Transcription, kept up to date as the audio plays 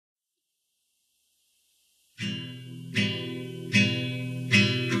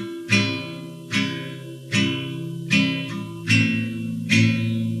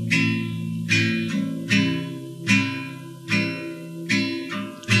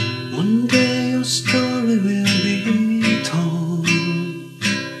the story will be told.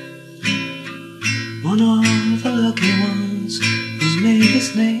 One of the lucky ones who's made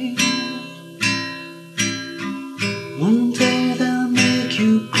his name. One day they'll make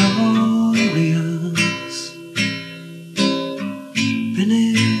you glorious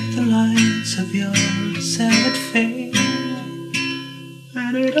beneath the lights of your sad fame.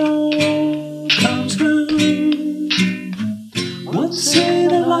 And it all comes round once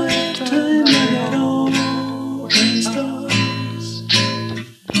in a lifetime, and it always does.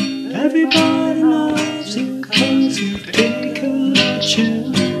 Everybody loves you 'cause you've taken a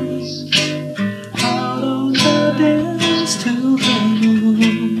chance out on the dance to the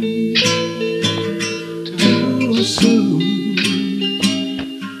moon. Too soon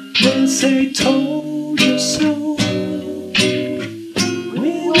they say told you so.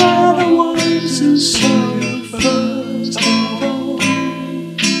 We were the ones who saw you first of all.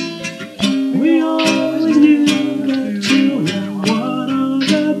 We always knew that you were one of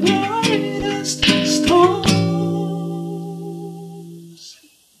the brightest stars.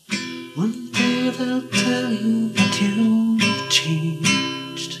 One day they'll tell you that you've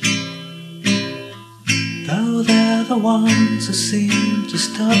changed, though they're the ones who seem to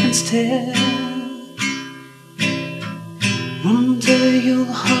stop and stare. One day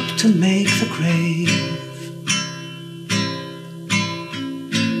you'll hop to make the grave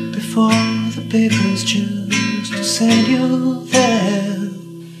before the papers choose to send you there.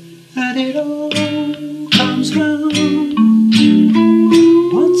 And it all comes round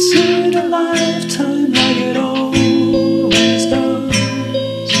once in a lifetime, like it always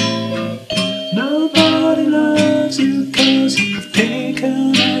does. Nobody loves you 'cause you've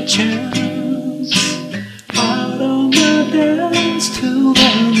taken a chance out on the dance to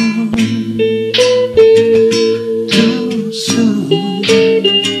the moon. Too soon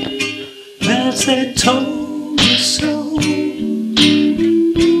they'll say told you so.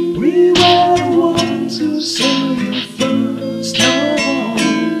 We were the ones who saw you first of all.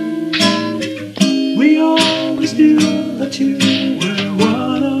 We always knew that you were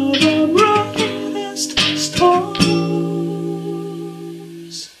one of the brightest stars.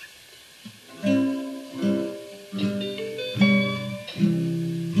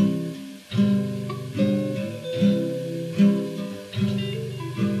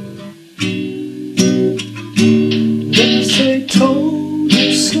 They say told you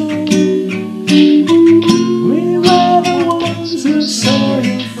so. We were the ones who saw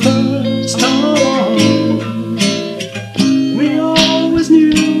you first of all. We always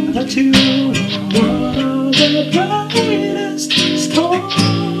knew that you were one of the brightest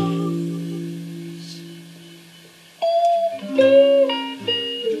stars.